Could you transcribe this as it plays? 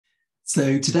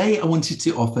So today I wanted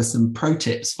to offer some pro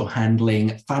tips for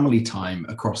handling family time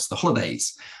across the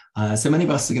holidays. So many of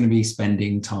us are going to be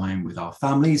spending time with our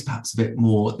families, perhaps a bit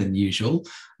more than usual.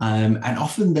 And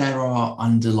often there are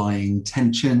underlying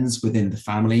tensions within the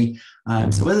family.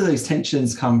 So whether those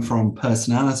tensions come from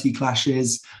personality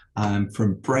clashes,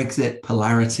 from Brexit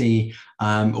polarity,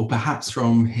 or perhaps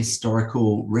from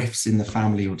historical rifts in the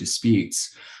family or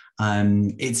disputes,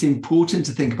 it's important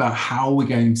to think about how we're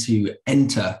going to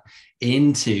enter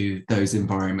into those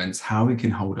environments, how we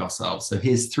can hold ourselves. So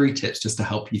here's 3 tips just to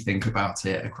help you think about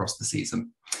it across the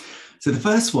season. So the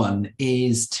first one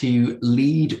is to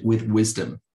lead with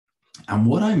wisdom. And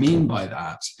what I mean by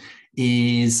that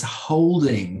is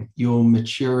holding your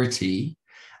maturity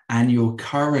and your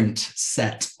current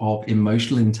set of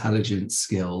emotional intelligence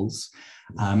skills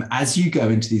as you go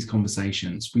into these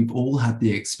conversations. We've all had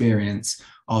the experience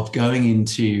of going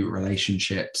into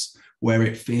relationships where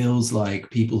it feels like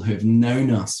people who have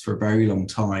known us for a very long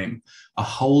time are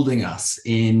holding us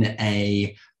in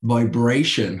a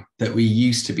vibration that we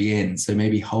used to be in. So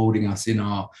maybe holding us in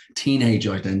our teenage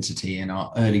identity, in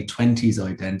our early 20s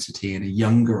identity, in a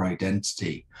younger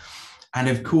identity. And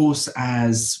of course,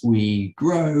 as we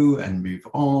grow and move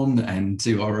on and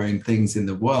do our own things in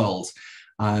the world,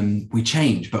 we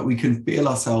change, but we can feel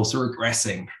ourselves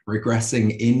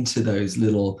regressing into those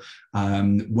little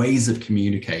ways of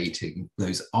communicating,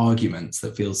 those arguments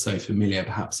that feel so familiar,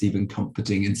 perhaps even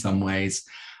comforting in some ways.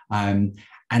 And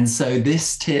so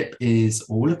this tip is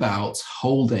all about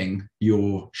holding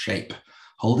your shape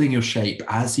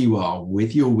as you are,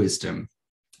 with your wisdom,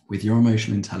 with your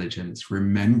emotional intelligence,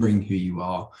 remembering who you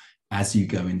are as you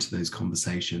go into those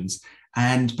conversations,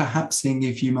 and perhaps seeing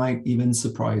if you might even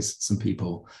surprise some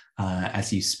people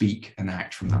as you speak and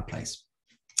act from that place.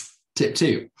 Tip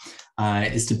 2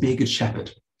 is to be a good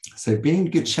shepherd. So being a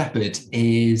good shepherd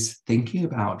is thinking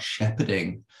about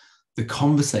shepherding the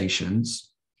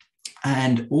conversations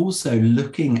and also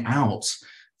looking out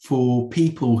for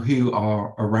people who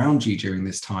are around you during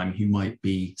this time who might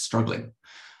be struggling.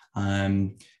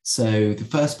 So the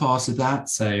first part of that,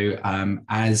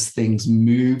 as things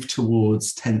move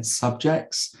towards tense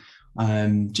subjects,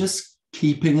 just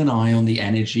keeping an eye on the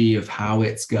energy of how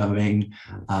it's going,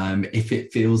 if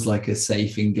it feels like a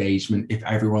safe engagement, if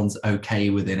everyone's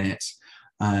okay within it,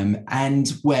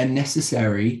 and where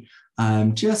necessary,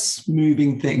 just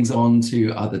moving things on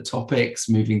to other topics,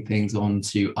 moving things on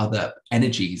to other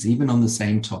energies, even on the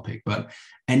same topic, but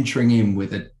entering in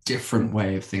with a different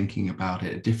way of thinking about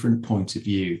it, a different point of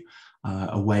view,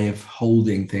 a way of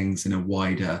holding things in a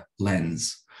wider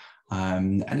lens.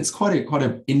 And it's quite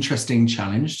an interesting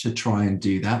challenge to try and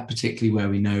do that, particularly where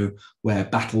we know where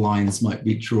battle lines might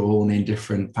be drawn in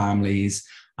different families,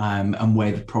 and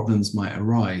where the problems might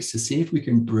arise, to see if we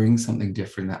can bring something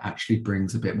different that actually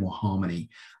brings a bit more harmony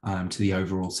to the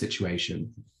overall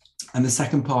situation. And the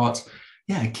second part,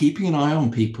 keeping an eye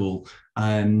on people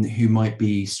who might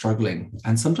be struggling.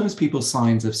 And sometimes people's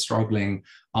signs of struggling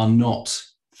are not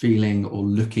feeling or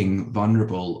looking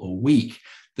vulnerable or weak.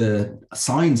 The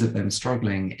signs of them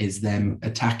struggling is them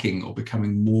attacking or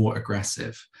becoming more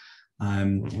aggressive.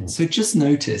 So just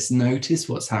notice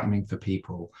what's happening for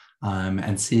people,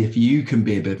 and see if you can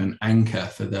be a bit of an anchor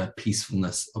for the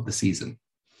peacefulness of the season.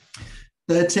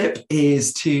 Third tip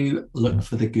is to look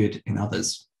for the good in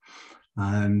others.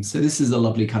 So this is a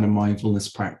lovely kind of mindfulness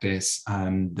practice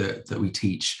that we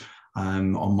teach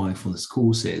on mindfulness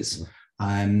courses.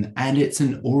 And it's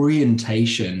an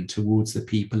orientation towards the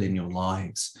people in your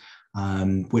lives,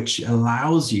 which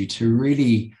allows you to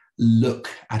really look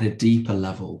at a deeper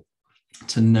level,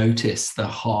 to notice the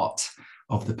heart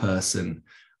of the person,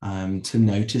 to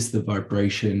notice the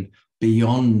vibration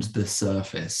beyond the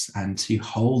surface, and to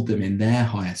hold them in their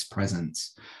highest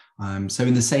presence. So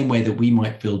in the same way that we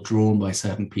might feel drawn by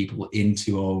certain people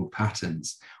into old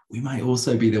patterns, we might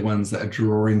also be the ones that are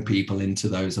drawing people into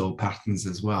those old patterns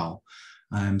as well.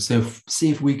 So see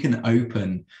if we can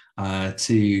open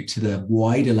to the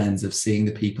wider lens of seeing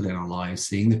the people in our lives,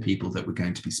 seeing the people that we're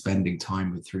going to be spending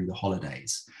time with through the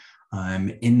holidays,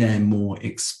 in their more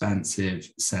expansive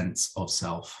sense of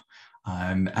self.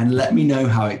 And let me know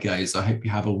how it goes. I hope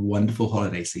you have a wonderful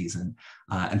holiday season,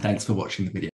 and thanks for watching the video.